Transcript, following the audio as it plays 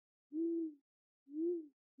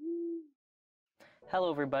Hello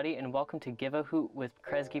everybody and welcome to Give a Hoot with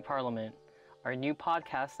Kresge Parliament, our new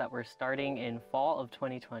podcast that we're starting in fall of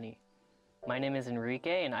 2020. My name is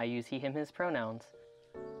Enrique and I use he, him, his pronouns.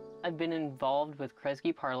 I've been involved with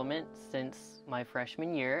Kresge Parliament since my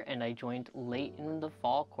freshman year and I joined late in the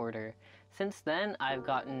fall quarter. Since then, I've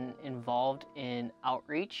gotten involved in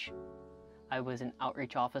outreach. I was an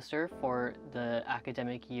outreach officer for the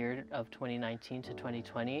academic year of 2019 to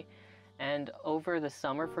 2020. And over the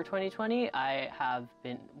summer for 2020, I have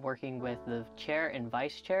been working with the chair and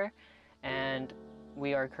vice chair, and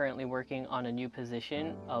we are currently working on a new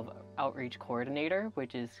position of outreach coordinator,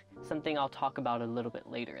 which is something I'll talk about a little bit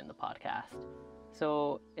later in the podcast.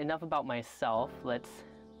 So enough about myself, let's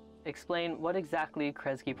explain what exactly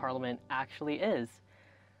Kresge Parliament actually is.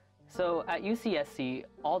 So at UCSC,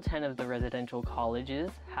 all 10 of the residential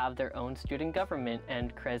colleges have their own student government,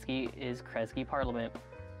 and Kresge is Kresge Parliament.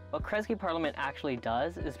 What Kresge Parliament actually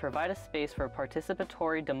does is provide a space for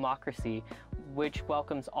participatory democracy, which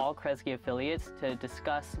welcomes all Kresge affiliates to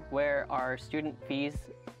discuss where our student fees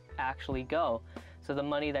actually go. So the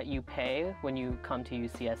money that you pay when you come to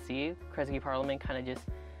UCSC, Kresge Parliament kind of just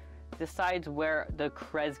decides where the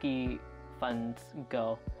Kresge funds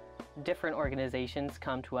go. Different organizations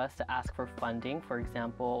come to us to ask for funding. For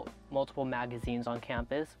example, multiple magazines on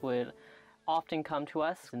campus would often come to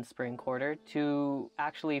us in spring quarter to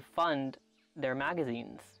actually fund their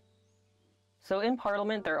magazines. So in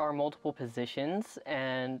Parliament there are multiple positions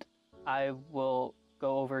and I will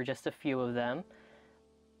go over just a few of them.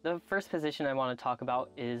 The first position I want to talk about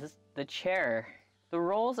is the chair. The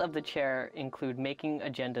roles of the chair include making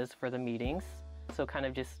agendas for the meetings, so kind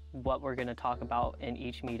of just what we're going to talk about in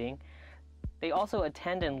each meeting. They also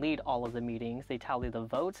attend and lead all of the meetings. They tally the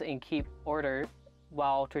votes and keep order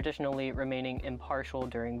while traditionally remaining impartial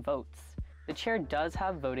during votes. The chair does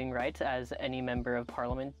have voting rights, as any member of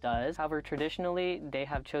Parliament does. However, traditionally, they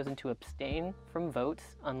have chosen to abstain from votes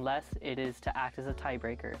unless it is to act as a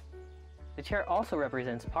tiebreaker. The chair also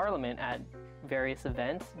represents Parliament at various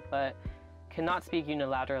events, but cannot speak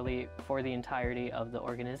unilaterally for the entirety of the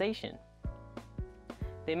organization.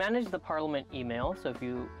 They manage the Parliament email, so if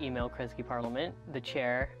you email Kresge Parliament, the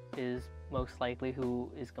chair is most likely who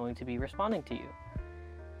is going to be responding to you.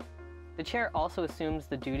 The chair also assumes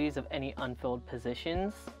the duties of any unfilled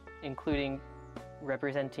positions, including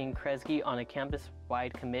representing Kresge on a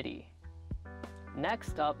campus-wide committee.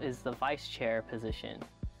 Next up is the vice chair position.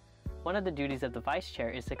 One of the duties of the vice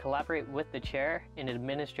chair is to collaborate with the chair in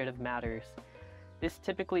administrative matters. This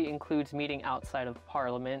typically includes meeting outside of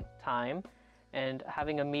Parliament time and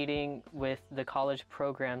having a meeting with the college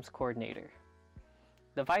programs coordinator.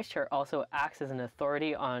 The vice chair also acts as an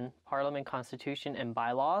authority on Parliament constitution and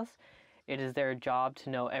bylaws. It is their job to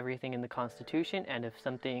know everything in the Constitution, and if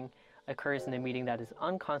something occurs in the meeting that is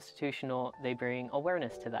unconstitutional, they bring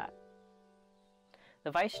awareness to that.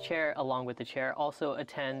 The vice chair, along with the chair, also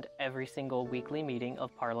attend every single weekly meeting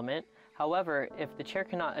of Parliament. However, if the chair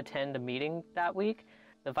cannot attend a meeting that week,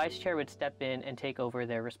 the vice chair would step in and take over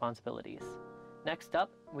their responsibilities. Next up,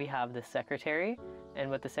 we have the secretary, and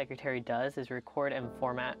what the secretary does is record and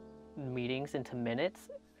format meetings into minutes.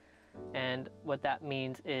 And what that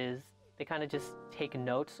means is they kind of just take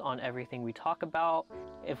notes on everything we talk about.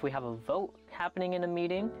 If we have a vote happening in a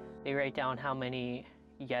meeting, they write down how many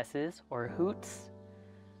yeses or hoots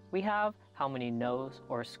we have, how many noes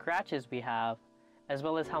or scratches we have, as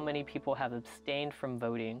well as how many people have abstained from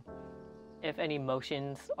voting. If any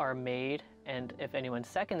motions are made and if anyone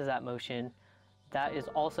seconds that motion, that is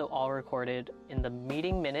also all recorded in the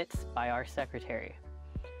meeting minutes by our secretary.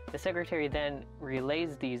 The secretary then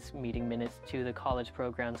relays these meeting minutes to the college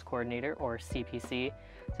programs coordinator, or CPC,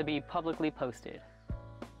 to be publicly posted.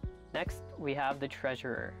 Next, we have the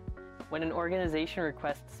treasurer. When an organization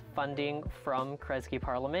requests funding from Kresge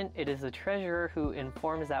Parliament, it is the treasurer who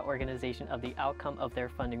informs that organization of the outcome of their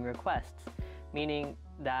funding requests, meaning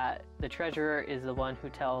that the treasurer is the one who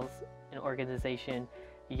tells an organization,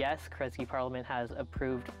 yes, Kresge Parliament has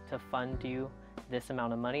approved to fund you this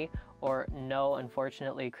amount of money, or no,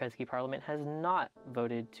 unfortunately, Kresge Parliament has not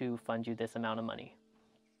voted to fund you this amount of money.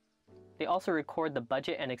 They also record the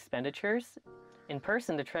budget and expenditures. In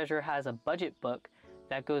person, the treasurer has a budget book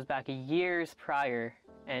that goes back years prior,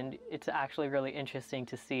 and it's actually really interesting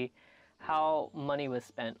to see how money was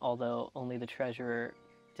spent, although only the treasurer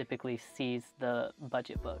typically sees the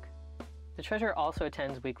budget book. The treasurer also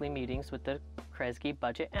attends weekly meetings with the Kresge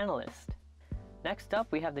budget analyst. Next up,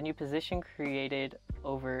 we have the new position created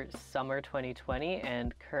over summer 2020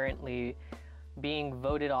 and currently being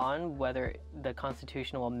voted on whether the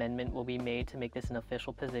constitutional amendment will be made to make this an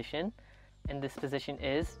official position. And this position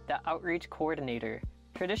is the outreach coordinator.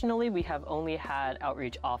 Traditionally, we have only had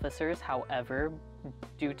outreach officers. However,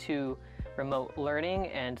 due to remote learning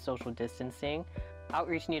and social distancing,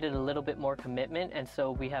 outreach needed a little bit more commitment, and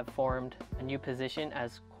so we have formed a new position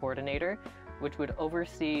as coordinator, which would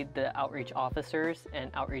oversee the outreach officers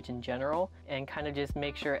and outreach in general and kind of just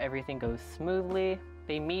make sure everything goes smoothly.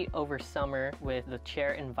 They meet over summer with the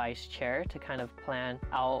chair and vice chair to kind of plan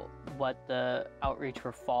out what the outreach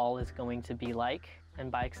for fall is going to be like, and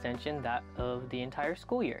by extension that of the entire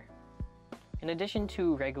school year. In addition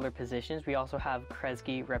to regular positions, we also have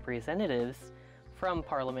Kresge representatives from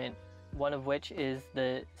Parliament, one of which is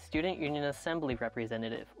the Student Union Assembly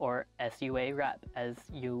representative, or SUA rep, as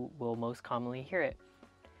you will most commonly hear it.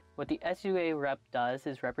 What the SUA rep does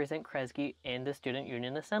is represent Kresge in the Student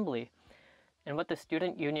Union Assembly. And what the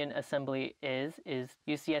Student Union Assembly is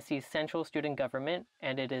UCSC's central student government,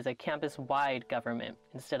 and it is a campus-wide government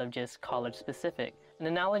instead of just college-specific. An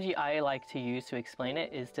analogy I like to use to explain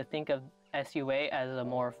it is to think of SUA as a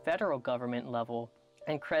more federal government level,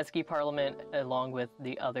 and Kresge Parliament, along with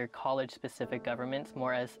the other college-specific governments,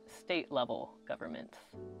 more as state-level governments.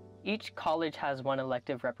 Each college has one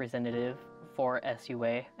elective representative for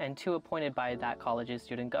SUA and 2 appointed by that college's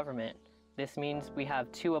student government. This means we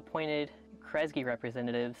have 2 appointed Kresge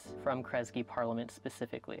representatives from Kresge Parliament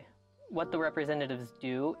specifically. What the representatives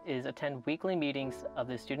do is attend weekly meetings of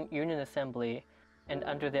the Student Union Assembly, and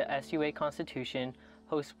under the SUA Constitution,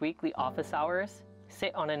 host weekly office hours,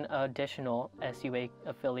 sit on an additional SUA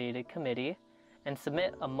affiliated committee, and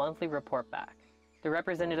submit a monthly report back. The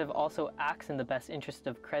representative also acts in the best interest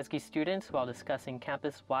of Kresge students while discussing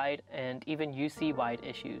campus-wide and even UC-wide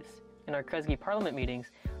issues. In our Kresge Parliament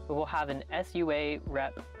meetings, we will have an SUA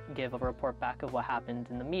rep give a report back of what happened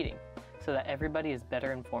in the meeting, so that everybody is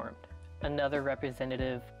better informed. Another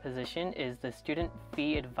representative position is the Student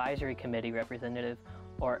Fee Advisory Committee representative,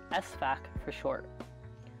 or SFAC for short.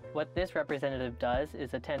 What this representative does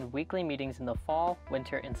is attend weekly meetings in the fall,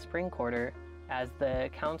 winter, and spring quarter, as the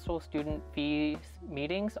council student fees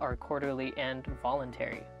meetings are quarterly and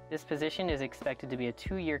voluntary. This position is expected to be a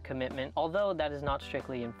 2-year commitment, although that is not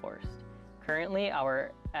strictly enforced. Currently,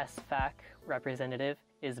 our SFAC representative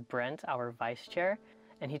is Brent, our vice chair,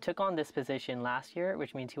 and he took on this position last year,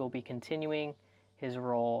 which means he will be continuing his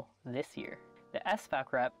role this year. The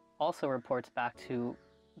SFAC rep also reports back to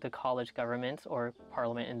the college governments, or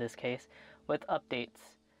Parliament in this case, with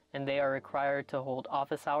updates, and they are required to hold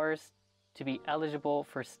office hours to be eligible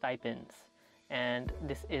for stipends. And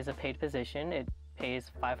this is a paid position. It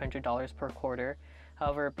pays $500 per quarter.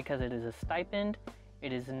 However, because it is a stipend,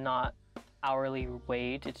 it is not hourly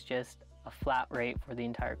wage, it's just a flat rate for the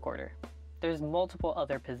entire quarter. There's multiple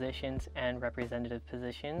other positions and representative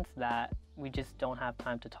positions that we just don't have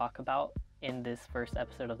time to talk about in this first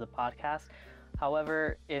episode of the podcast.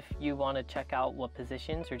 However, if you want to check out what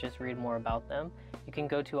positions or just read more about them, you can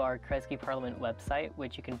go to our Kresge Parliament website,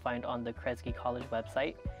 which you can find on the Kresge College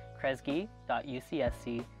website,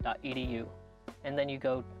 kresge.ucsc.edu. And then you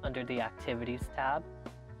go under the Activities tab,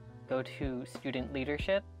 go to Student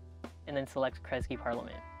Leadership, and then select Kresge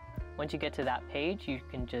Parliament. Once you get to that page, you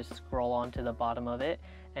can just scroll on to the bottom of it,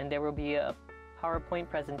 and there will be a PowerPoint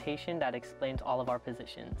presentation that explains all of our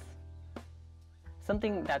positions.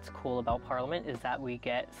 Something that's cool about Parliament is that we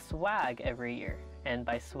get swag every year. And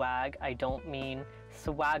by swag, I don't mean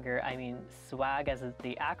swagger, I mean swag as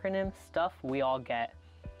the acronym, stuff we all get.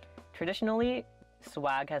 Traditionally,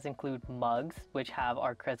 swag has included mugs, which have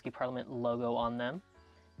our Kresge Parliament logo on them,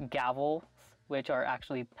 gavels, which are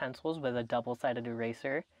actually pencils with a double-sided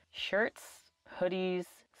eraser, shirts, hoodies,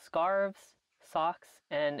 scarves, socks,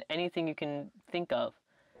 and anything you can think of.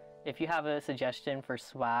 If you have a suggestion for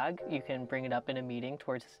swag, you can bring it up in a meeting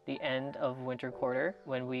towards the end of winter quarter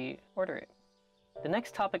when we order it. The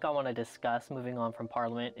next topic I want to discuss, moving on from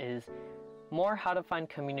Parliament, is more how to find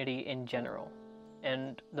community in general.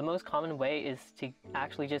 And the most common way is to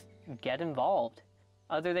actually just get involved.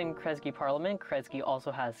 Other than Kresge Parliament, Kresge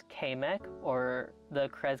also has KMEC, or the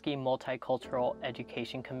Kresge Multicultural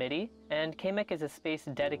Education Committee. And KMEC is a space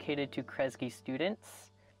dedicated to Kresge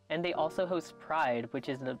students. And they also host Pride, which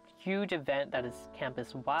is a huge event that is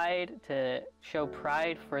campus-wide to show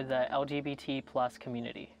pride for the LGBT plus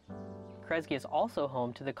community. Kresge is also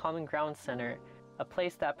home to the Common Ground Center, a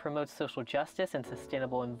place that promotes social justice and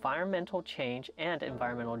sustainable environmental change and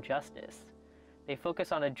environmental justice. They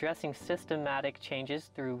focus on addressing systematic changes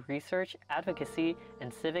through research, advocacy,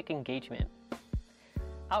 and civic engagement.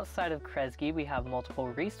 Outside of Kresge, we have multiple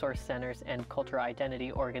resource centers and cultural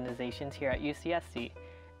identity organizations here at UCSC.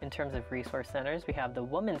 In terms of resource centers, we have the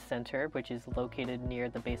Women's Center, which is located near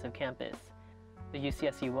the base of campus. The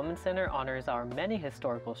UCSC Women's Center honors our many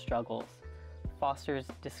historical struggles, fosters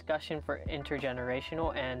discussion for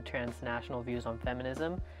intergenerational and transnational views on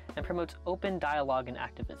feminism, and promotes open dialogue and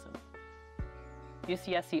activism.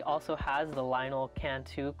 UCSC also has the Lionel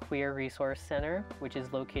Cantu Queer Resource Center, which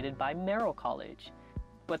is located by Merrill College.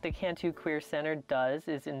 What the Cantu Queer Center does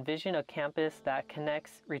is envision a campus that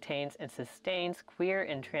connects, retains, and sustains queer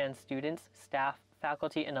and trans students, staff,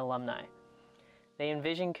 faculty, and alumni. They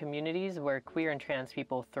envision communities where queer and trans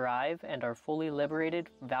people thrive and are fully liberated,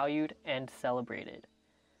 valued, and celebrated.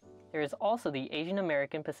 There is also the Asian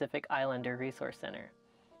American Pacific Islander Resource Center.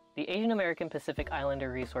 The Asian American Pacific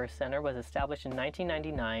Islander Resource Center was established in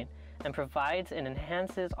 1999 and provides and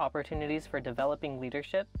enhances opportunities for developing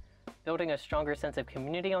leadership, building a stronger sense of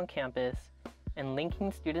community on campus, and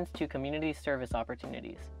linking students to community service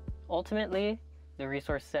opportunities. Ultimately, the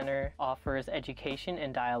Resource Center offers education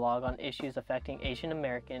and dialogue on issues affecting Asian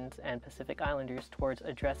Americans and Pacific Islanders towards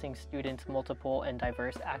addressing students' multiple and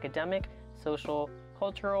diverse academic, social,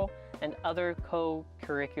 cultural, and other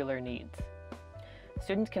co-curricular needs.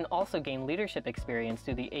 Students can also gain leadership experience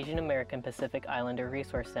through the Asian American Pacific Islander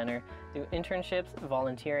Resource Center through internships,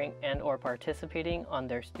 volunteering, and/or participating on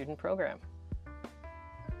their student program.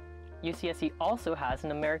 UCSC also has an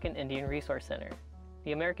American Indian Resource Center.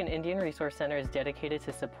 The American Indian Resource Center is dedicated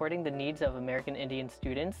to supporting the needs of American Indian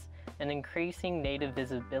students and increasing Native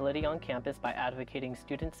visibility on campus by advocating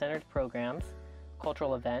student-centered programs,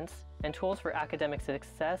 cultural events, and tools for academic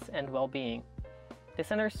success and well-being. The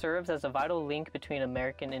center serves as a vital link between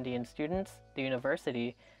American Indian students, the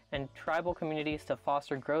university, and tribal communities to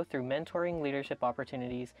foster growth through mentoring, leadership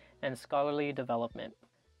opportunities, and scholarly development.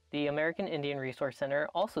 The American Indian Resource Center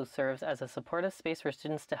also serves as a supportive space for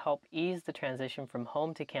students to help ease the transition from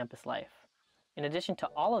home to campus life. In addition to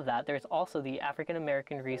all of that, there's also the African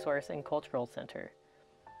American Resource and Cultural Center.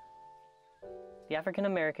 The African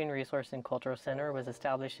American Resource and Cultural Center was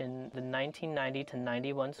established in the 1990 to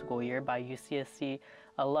 91 school year by UCSC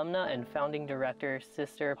alumna and founding director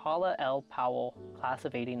Sister Paula L. Powell, class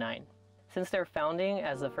of '89. Since their founding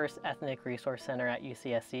as the first ethnic resource center at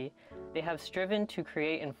UCSC, they have striven to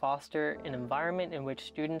create and foster an environment in which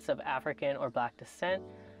students of African or Black descent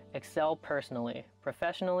excel personally,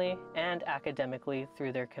 professionally, and academically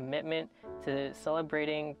through their commitment to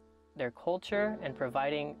celebrating their culture and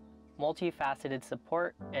providing multifaceted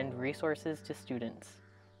support and resources to students.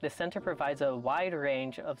 The center provides a wide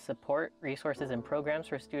range of support, resources, and programs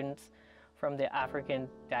for students from the African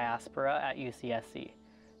diaspora at UCSC.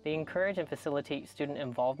 They encourage and facilitate student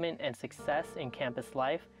involvement and success in campus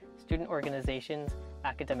life, student organizations,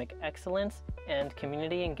 academic excellence, and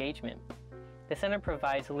community engagement. The center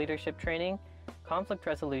provides leadership training, conflict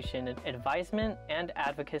resolution, advisement, and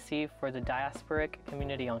advocacy for the diasporic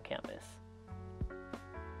community on campus.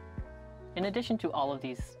 In addition to all of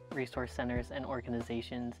these resource centers and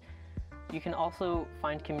organizations, you can also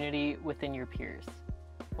find community within your peers.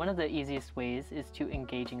 One of the easiest ways is to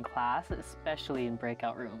engage in class, especially in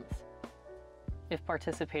breakout rooms. If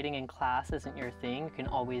participating in class isn't your thing, you can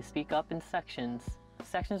always speak up in sections.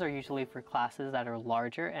 Sections are usually for classes that are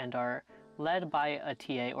larger and are led by a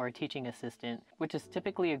TA or a teaching assistant, which is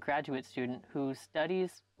typically a graduate student whose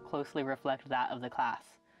studies closely reflect that of the class.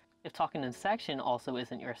 If talking in section also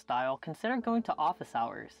isn't your style, consider going to office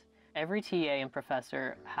hours. Every TA and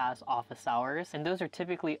professor has office hours, and those are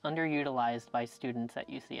typically underutilized by students at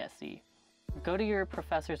UCSC. Go to your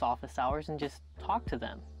professor's office hours and just talk to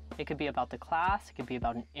them. It could be about the class, it could be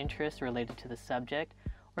about an interest related to the subject,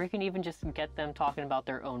 or you can even just get them talking about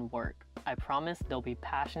their own work. I promise they'll be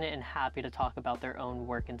passionate and happy to talk about their own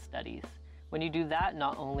work and studies. When you do that,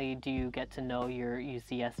 not only do you get to know your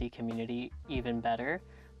UCSC community even better,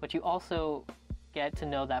 but you also get to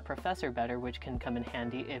know that professor better, which can come in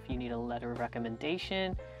handy if you need a letter of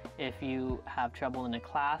recommendation. If you have trouble in a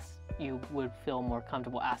class, you would feel more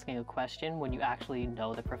comfortable asking a question when you actually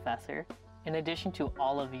know the professor. In addition to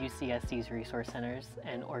all of UCSC's resource centers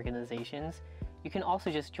and organizations, you can also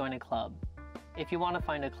just join a club. If you want to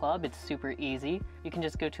find a club, it's super easy. You can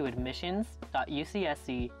just go to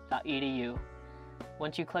admissions.ucsc.edu.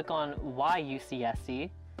 Once you click on Why UCSC,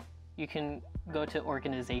 you can go to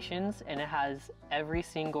organizations, and it has every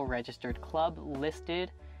single registered club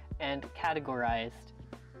listed and categorized.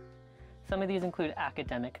 Some of these include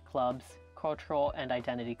academic clubs, cultural and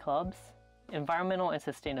identity clubs, environmental and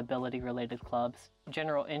sustainability related clubs,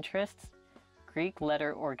 general interests, Greek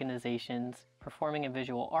letter organizations, performing and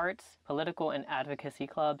visual arts, political and advocacy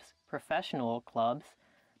clubs, professional clubs,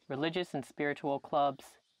 religious and spiritual clubs,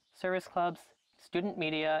 service clubs, student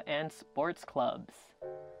media, and sports clubs.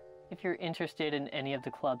 If you're interested in any of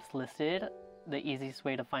the clubs listed, the easiest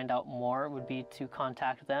way to find out more would be to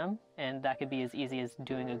contact them, and that could be as easy as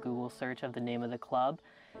doing a Google search of the name of the club.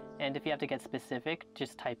 And if you have to get specific,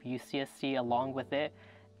 just type UCSC along with it,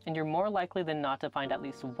 and you're more likely than not to find at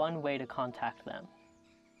least one way to contact them.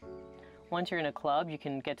 Once you're in a club, you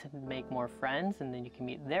can get to make more friends, and then you can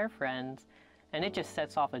meet their friends, and it just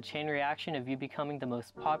sets off a chain reaction of you becoming the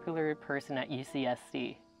most popular person at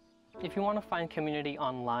UCSC. If you want to find community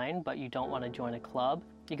online, but you don't want to join a club,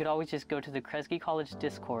 you could always just go to the Kresge College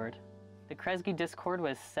Discord. The Kresge Discord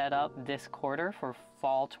was set up this quarter for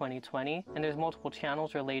fall 2020, and there's multiple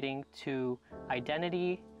channels relating to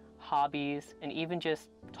identity, hobbies, and even just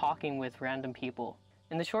talking with random people.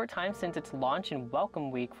 In the short time since its launch and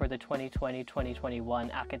welcome week for the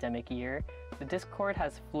 2020-2021 academic year, the Discord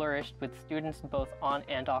has flourished with students both on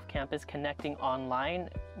and off campus connecting online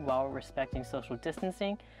while respecting social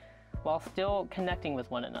distancing, while still connecting with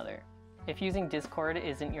one another. If using Discord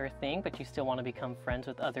isn't your thing, but you still want to become friends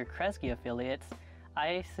with other Kresge affiliates,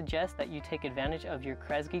 I suggest that you take advantage of your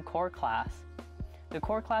Kresge core class. The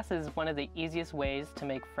core class is one of the easiest ways to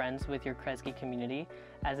make friends with your Kresge community,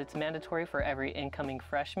 as it's mandatory for every incoming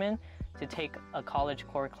freshman to take a college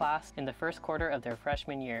core class in the first quarter of their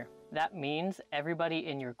freshman year. That means everybody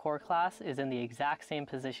in your core class is in the exact same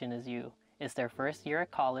position as you. It's their first year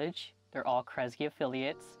at college, they're all Kresge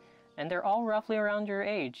affiliates, and they're all roughly around your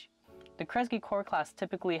age. The Kresge core class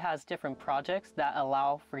typically has different projects that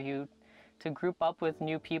allow for you to group up with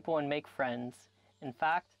new people and make friends. In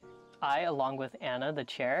fact, I, along with Anna, the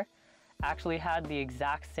chair, actually had the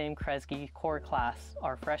exact same Kresge core class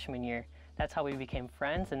our freshman year. That's how we became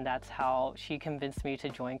friends, and that's how she convinced me to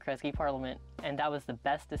join Kresge Parliament. And that was the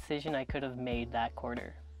best decision I could have made that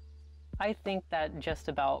quarter. I think that just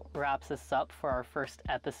about wraps us up for our first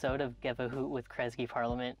episode of Give a Hoot with Kresge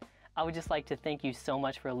Parliament. I would just like to thank you so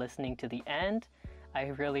much for listening to the end. I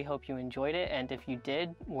really hope you enjoyed it, and if you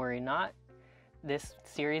did, worry not. This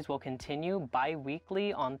series will continue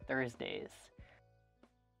bi-weekly on Thursdays.